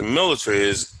difference with the military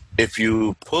is if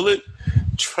you pull it,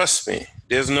 trust me,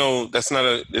 there's no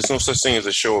such thing as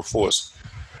a show of force.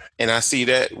 And I see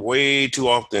that way too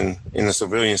often in the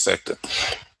civilian sector.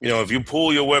 If you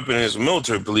pull your weapon as a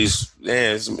military police,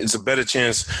 it's a better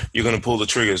chance you're going to pull the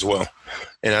trigger as well.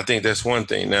 And I think that's one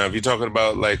thing. Now, if you're talking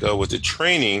about with the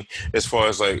training, as far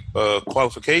as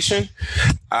qualification,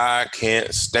 I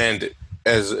can't stand it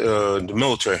as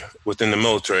within the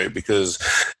military, because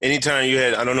anytime you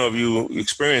had, I don't know if you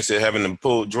experienced it, having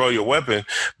to draw your weapon,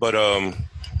 but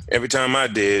every time I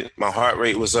did, my heart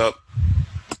rate was up,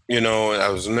 and I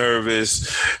was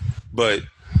nervous, but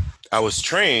I was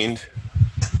trained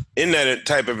in that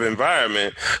type of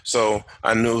environment, so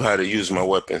I knew how to use my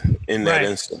weapon in that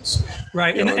instance.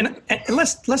 Right, and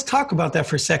let's talk about that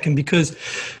for a second, because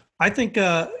I think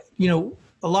a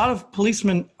lot of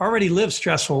policemen already live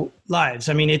stressful lives.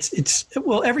 I mean, it's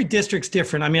every district's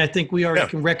different. I mean, I think we already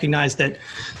can recognize that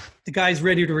the guy's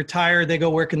ready to retire. They go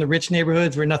work in the rich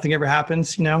neighborhoods where nothing ever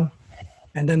happens, and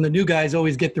then the new guys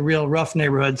always get the real rough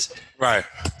neighborhoods. Right.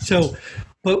 So.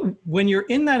 But when you're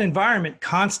in that environment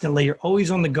constantly, you're always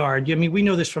on the guard. I mean, we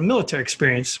know this from military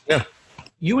experience. Yeah.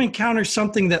 You encounter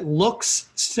something that looks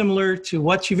similar to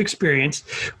what you've experienced,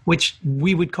 which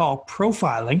we would call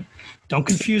profiling. Don't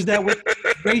confuse that with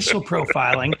racial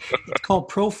profiling. It's called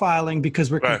profiling because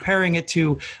we're comparing it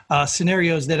to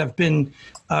scenarios that have been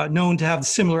known to have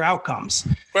similar outcomes.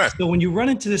 Right. So when you run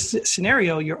into this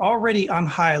scenario, you're already on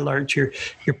high alert. You're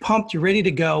pumped. You're ready to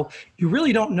go. You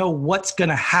really don't know what's going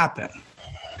to happen.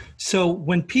 So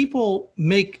when people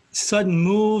make sudden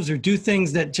moves or do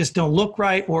things that just don't look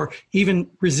right or even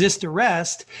resist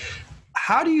arrest,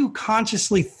 how do you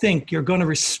consciously think you're going to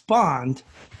respond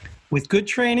with good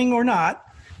training or not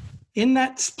in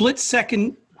that split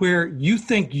second where you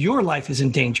think your life is in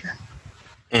danger?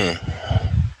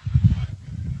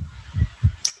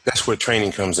 That's where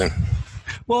training comes in.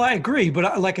 Well, I agree.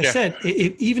 But like I said,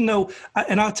 even though,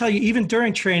 and I'll tell you, even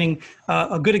during training,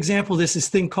 a good example of this is a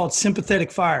thing called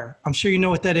sympathetic fire. I'm sure you know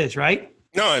what that is, right?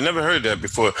 No, I never heard that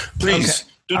before. Please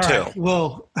Do All tell. right.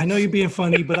 Well, I know you're being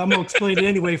funny, but I'm going to explain it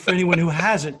anyway for anyone who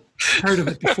hasn't heard of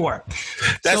it before.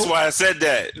 That's why I said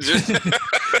that.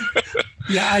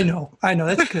 Yeah, I know.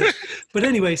 That's good. But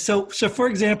anyway, so for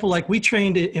example, like we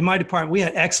trained in my department, we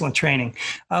had excellent training.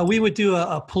 We would do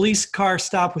a police car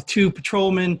stop with 2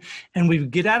 patrolmen, and we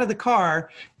would get out of the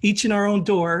car, each in our own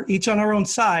door, each on our own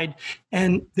side,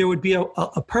 and there would be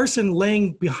a person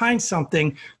laying behind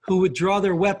something who would draw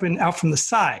their weapon out from the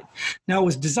side. Now, it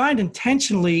was designed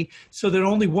intentionally so that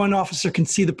only one officer can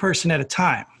see the person at a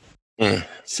time.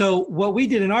 So what we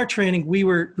did in our training, we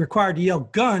were required to yell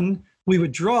gun. We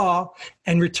would draw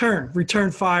and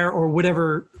return fire, or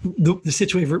whatever the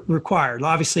situation required.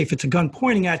 Obviously, if it's a gun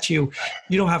pointing at you,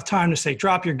 you don't have time to say,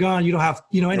 drop your gun. You don't have,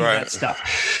 any of that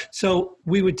stuff. So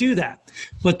we would do that.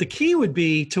 But the key would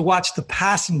be to watch the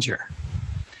passenger.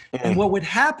 And what would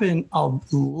happen a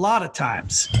lot of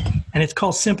times, and it's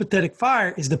called sympathetic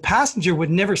fire, is the passenger would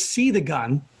never see the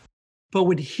gun, but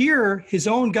would hear his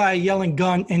own guy yelling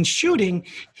gun and shooting.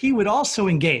 He would also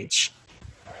engage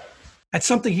at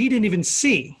something he didn't even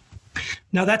see.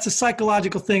 Now, that's a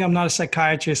psychological thing. I'm not a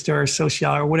psychiatrist or a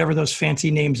sociologist or whatever those fancy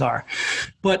names are,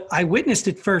 but I witnessed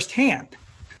it firsthand.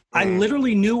 I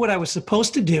literally knew what I was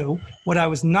supposed to do, what I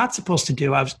was not supposed to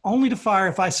do. I was only to fire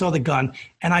if I saw the gun,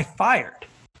 and I fired.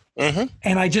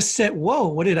 And I just said, whoa,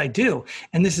 what did I do?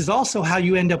 And this is also how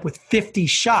you end up with 50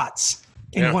 shots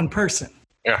in one person.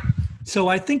 Yeah. So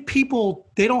I think people,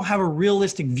 they don't have a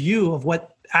realistic view of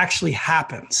what actually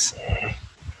happens.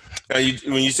 Now,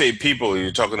 when you say people,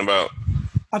 you're talking about?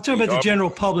 I'm talking about the general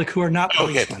public who are not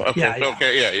policemen.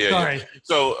 Okay. Sorry.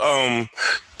 So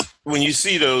when you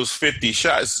see those 50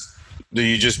 shots, do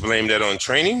you just blame that on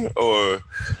training, or?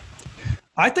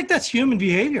 I think that's human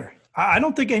behavior. I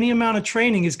don't think any amount of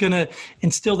training is going to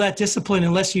instill that discipline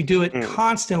unless you do it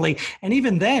constantly. And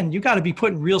even then, you got to be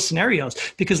put in real scenarios,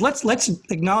 because let's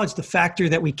acknowledge the factor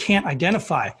that we can't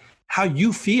identify how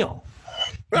you feel.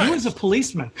 Right. You as a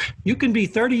policeman, you can be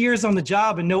 30 years on the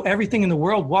job and know everything in the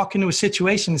world, walk into a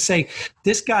situation and say,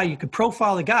 this guy, you could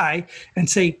profile a guy and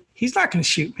say, he's not going to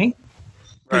shoot me.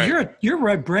 But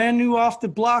you're brand new off the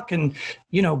block and,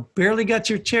 barely got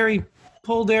your cherry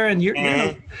pulled there, and you're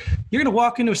going to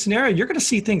walk into a scenario, you're going to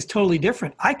see things totally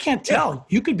different. I can't tell. Yeah.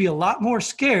 You could be a lot more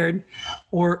scared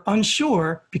or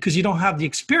unsure because you don't have the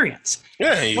experience.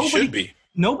 Yeah, you should be.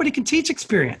 Nobody can teach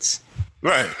experience.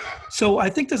 Right. So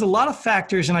I think there's a lot of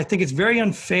factors, and I think it's very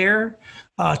unfair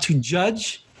to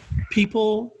judge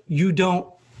people you don't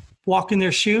walk in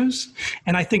their shoes.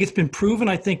 And I think it's been proven.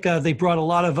 I think they brought a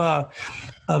lot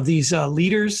of these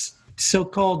leaders,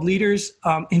 so-called leaders,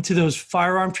 into those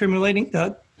firearm training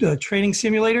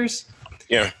simulators.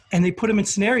 Yeah. And they put them in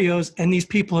scenarios, and these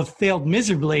people have failed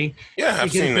miserably to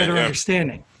get a better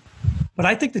understanding. But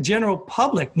I think the general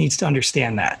public needs to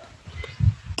understand that.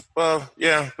 Well,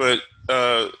 yeah, but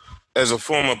as a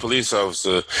former police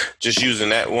officer, just using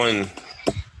that one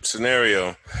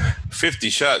scenario, 50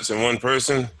 shots in one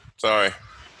person, sorry.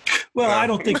 Well, no. I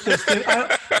don't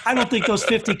think those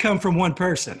 50 come from one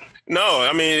person. No,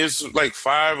 I mean, it's like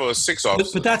 5 or 6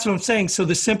 officers. But that's what I'm saying. So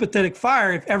the sympathetic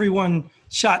fire, if everyone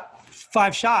shot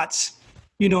 5 shots,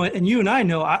 and you and I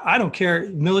know, I don't care,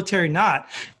 military not,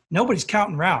 nobody's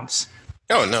counting rounds.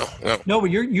 Oh, no. No, but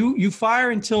you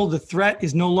fire until the threat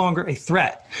is no longer a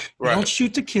threat. You don't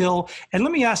shoot to kill. And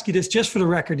let me ask you this, just for the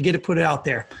record, to get it put out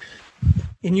there.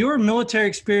 In your military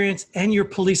experience and your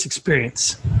police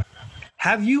experience,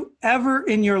 have you ever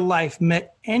in your life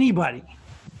met anybody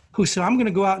who said, I'm going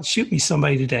to go out and shoot me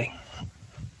somebody today?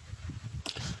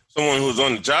 Someone who's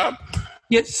on the job?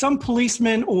 Yet some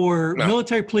policemen or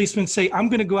military policemen say, I'm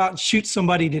going to go out and shoot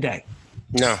somebody today.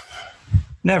 No.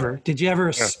 Never. Did you ever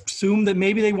assume that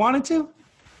maybe they wanted to?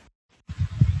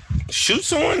 Shoot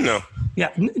someone? No.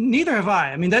 Yeah, neither have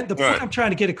I. I mean, the point I'm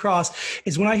trying to get across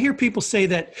is when I hear people say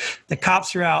that the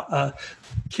cops are out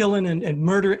killing and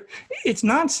murdering, it's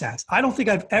nonsense. I don't think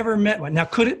I've ever met one. Now,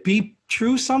 could it be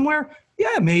true somewhere?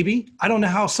 Yeah, maybe. I don't know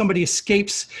how somebody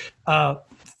escapes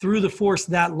through the force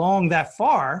that long, that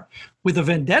far with a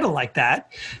vendetta like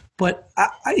that. But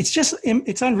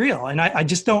it's unreal. And I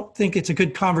just don't think it's a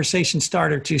good conversation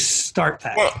starter to start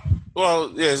that.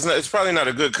 Well, yeah, it's probably not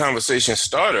a good conversation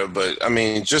starter, but I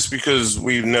mean, just because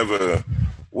we've never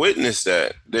witnessed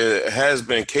that, there has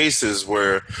been cases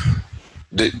where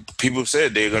people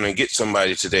said they're going to get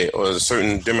somebody today, or a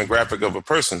certain demographic of a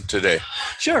person today.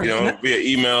 Sure. Via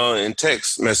email and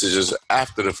text messages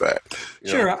after the fact.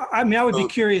 Sure. I mean, I would be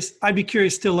curious. I'd be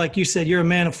curious still, like you said, you're a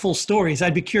man of full stories.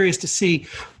 I'd be curious to see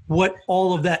what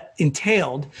all of that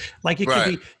entailed. Like it could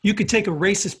be, you could take a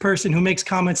racist person who makes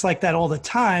comments like that all the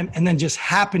time and then just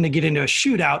happen to get into a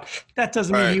shootout. That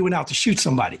doesn't mean he went out to shoot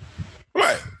somebody.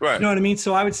 Right. You know what I mean?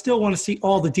 So I would still want to see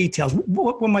all the details.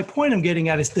 What my point I'm getting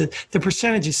at is the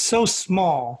percentage is so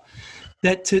small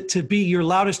that to be your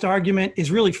loudest argument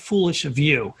is really foolish of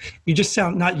you. You just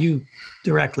sound, not you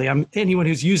directly, anyone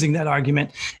who's using that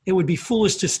argument, it would be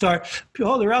foolish to start,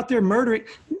 oh, they're out there murdering.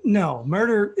 No,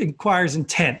 murder requires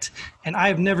intent, and I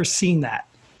have never seen that.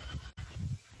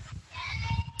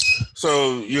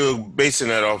 So you're basing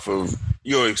that off of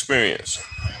your experience?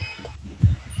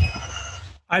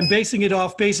 I'm basing it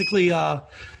off basically...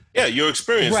 your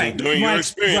experience. Right. During your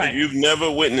experience, right. You've never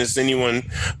witnessed anyone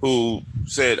who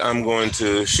said, I'm going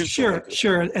to shoot.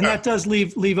 Sure. And that does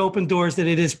leave open doors that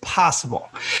it is possible.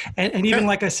 And even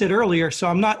like I said earlier,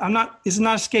 so it's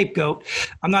not a scapegoat.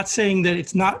 I'm not saying that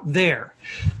it's not there.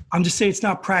 I'm just saying it's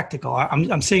not practical.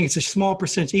 I'm saying it's a small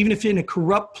percentage. Even if you're in a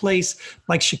corrupt place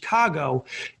like Chicago,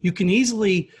 you can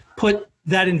easily put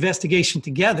that investigation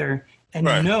together and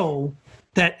know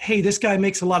that, hey, this guy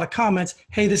makes a lot of comments.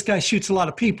 Hey, this guy shoots a lot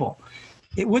of people.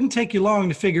 It wouldn't take you long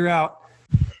to figure out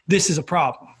this is a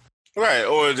problem. Right.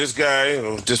 Or this guy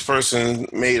or this person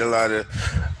made a lot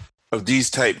of these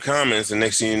type comments, and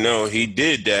next thing you know, he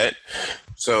did that.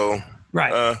 So,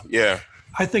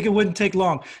 I think it wouldn't take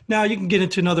long. Now you can get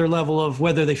into another level of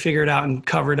whether they figure it out and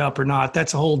cover it up or not.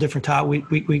 That's a whole different topic.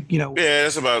 We Yeah,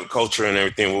 that's about culture and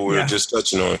everything. What we were just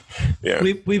touching on. Yeah,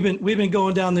 we've been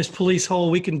going down this police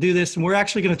hole. We can do this, and we're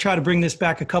actually going to try to bring this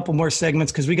back a couple more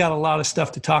segments because we got a lot of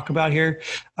stuff to talk about here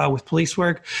with police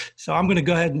work. So I'm going to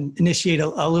go ahead and initiate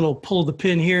a little pull the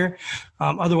pin here.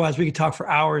 Otherwise, we could talk for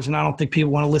hours, and I don't think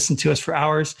people want to listen to us for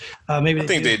hours. Maybe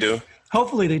they do.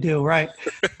 Hopefully they do, right?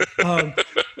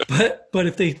 But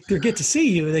if they get to see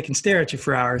you, they can stare at you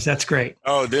for hours. That's great.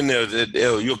 Oh, then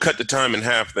you'll cut the time in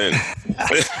half then.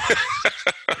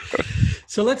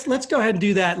 So let's go ahead and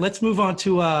do that. Let's move on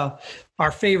to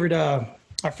our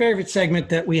favorite segment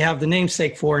that we have the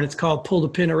namesake for, and it's called Pull the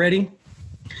Pin Already.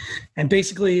 And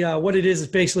basically what it is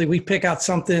basically we pick out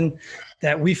something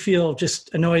that we feel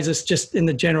just annoys us just in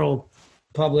the general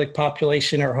public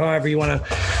population or however you want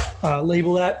to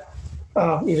label that.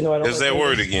 Even though I don't. There's that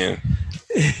word again.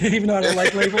 Even though I don't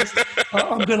like labels,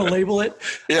 I'm going to label it.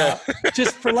 Yeah.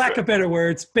 Just for lack of better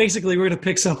words, basically, we're going to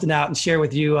pick something out and share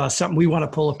with you something we want to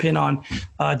pull a pin on.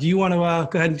 Do you want to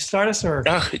go ahead and start us? Or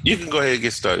you can go ahead and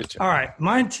get started, John. All right.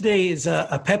 Mine today is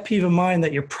a pet peeve of mine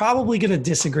that you're probably going to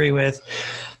disagree with.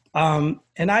 And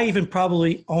I even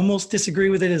probably almost disagree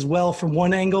with it as well from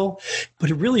one angle, but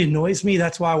it really annoys me.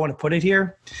 That's why I want to put it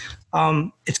here.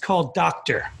 It's called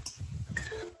doctor.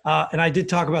 And I did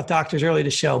talk about doctors earlier in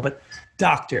the show, but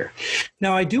doctor.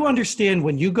 Now, I do understand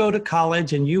when you go to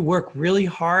college and you work really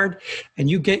hard and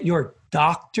you get your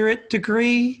doctorate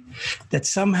degree, that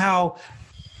somehow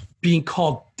being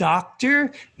called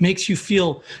doctor makes you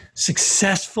feel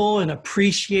successful and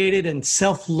appreciated and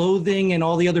self-loathing and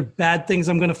all the other bad things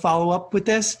I'm going to follow up with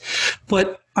this.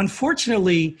 But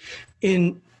unfortunately,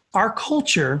 in our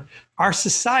culture, our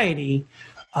society,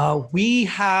 we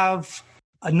have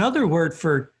another word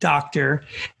for doctor,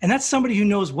 and that's somebody who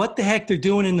knows what the heck they're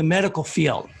doing in the medical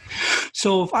field.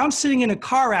 So if I'm sitting in a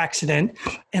car accident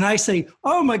and I say,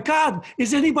 oh my God,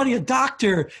 is anybody a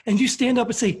doctor? And you stand up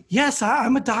and say, yes,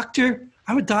 I'm a doctor.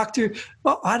 I'm a doctor.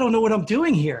 Well, I don't know what I'm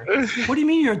doing here. What do you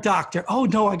mean you're a doctor? Oh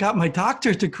no, I got my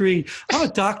doctorate degree. I'm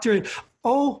a doctor.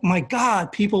 Oh my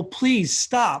God, people, please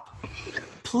stop.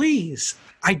 Please.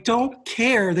 I don't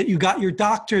care that you got your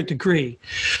doctorate degree.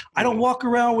 I don't walk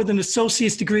around with an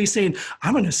associate's degree saying,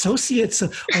 I'm an associate's or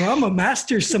I'm a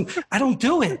master's. I don't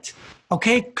do it.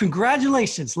 Okay,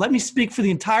 congratulations. Let me speak for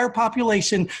the entire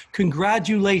population.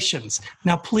 Congratulations.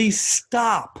 Now, please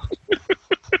stop.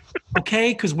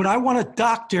 Okay, because when I want a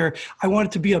doctor, I want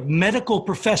it to be a medical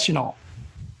professional.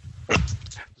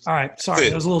 All right, sorry,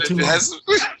 that was a little too long.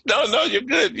 No, you're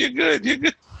good. You're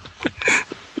good.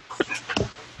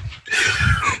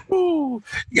 Ooh,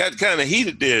 you got kind of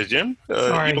heated there, Jim.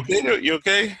 You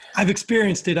okay? I've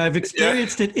experienced it.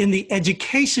 It in the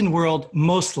education world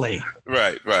mostly.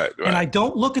 Right. And I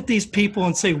don't look at these people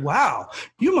and say, wow,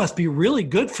 you must be really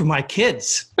good for my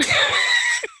kids.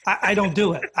 I don't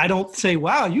do it. I don't say,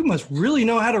 wow, you must really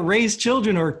know how to raise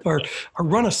children or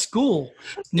run a school.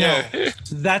 No,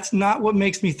 that's not what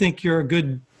makes me think you're a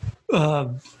good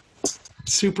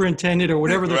superintendent or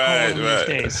whatever they're calling these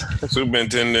days.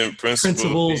 Superintendent,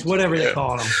 principals, whatever they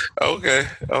call them. Okay.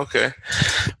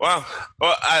 Wow.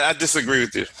 Well, I disagree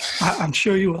with you. I'm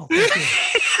sure you will. Thank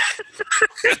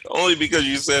you. only because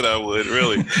you said I would,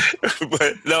 really.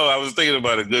 But no, I was thinking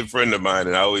about a good friend of mine,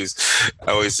 and I always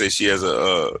say she has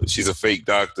she's a fake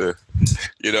doctor.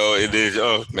 You know, it is.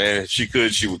 Oh man, if she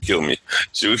could, she would kill me.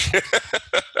 She would.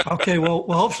 Okay, well,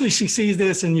 hopefully she sees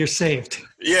this and you're saved.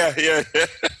 Yeah.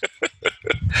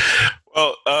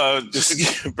 Well,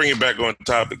 just to bring it back on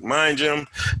topic. Mine, Jim,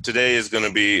 today is going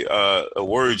to be a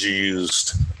word you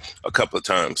used a couple of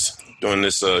times during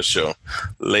this show.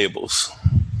 Labels.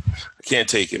 I can't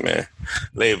take it, man.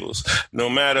 Labels. No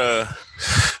matter.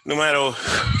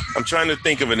 I'm trying to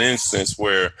think of an instance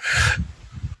where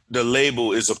the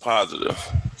label is a positive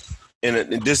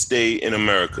in this day in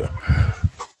America.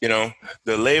 You know,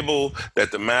 the label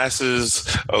that the masses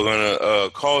are going to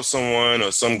call someone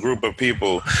or some group of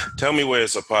people, tell me where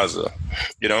it's a positive,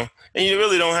 you know, and you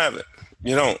really don't have it.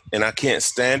 You don't. And I can't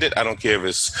stand it. I don't care if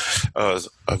it's a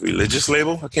religious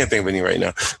label. I can't think of any right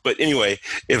now. But anyway,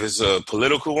 if it's a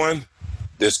political one,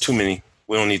 there's too many.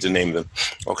 We don't need to name them.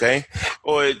 Okay.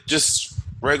 Or just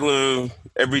regular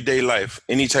everyday life,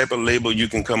 any type of label you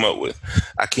can come up with.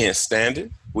 I can't stand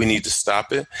it. We need to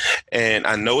stop it. And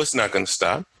I know it's not going to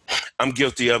stop. I'm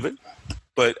guilty of it,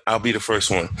 but I'll be the first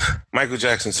one. Michael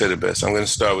Jackson said it best. I'm going to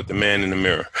start with the man in the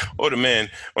mirror, or the man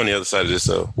on the other side of this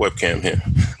webcam here.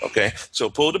 Okay, so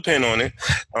pull the pin on it.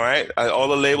 All right, all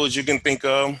the labels you can think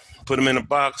of, put them in a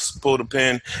box, pull the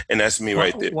pin, and that's me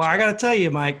right there. Well, I got to tell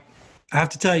you, Mike, I have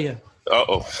to tell you.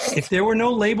 Uh-oh. If there were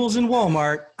no labels in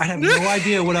Walmart, I'd have no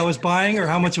idea what I was buying or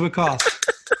how much it would cost.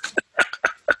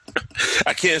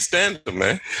 I can't stand them,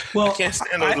 man. Well, I can't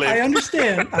stand those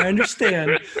labels. I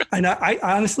understand. And I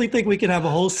honestly think we can have a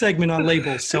whole segment on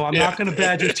labels, so I'm not going to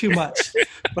badger too much.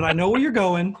 But I know where you're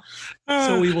going,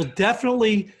 so we will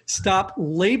definitely stop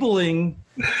labeling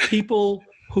people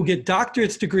who get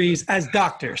doctorate degrees as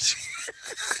doctors.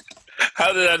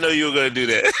 How did I know you were going to do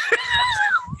that?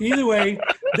 Either way,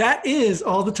 that is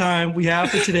all the time we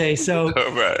have for today. So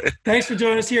all right. Thanks for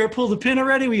joining us here at Pull the Pin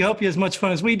already. We hope you had as much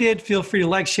fun as we did. Feel free to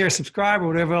like, share, subscribe, or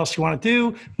whatever else you want to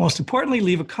do. Most importantly,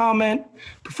 leave a comment,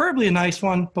 preferably a nice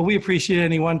one, but we appreciate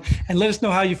anyone. And let us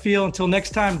know how you feel. Until next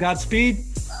time, Godspeed.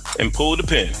 And pull the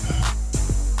pin.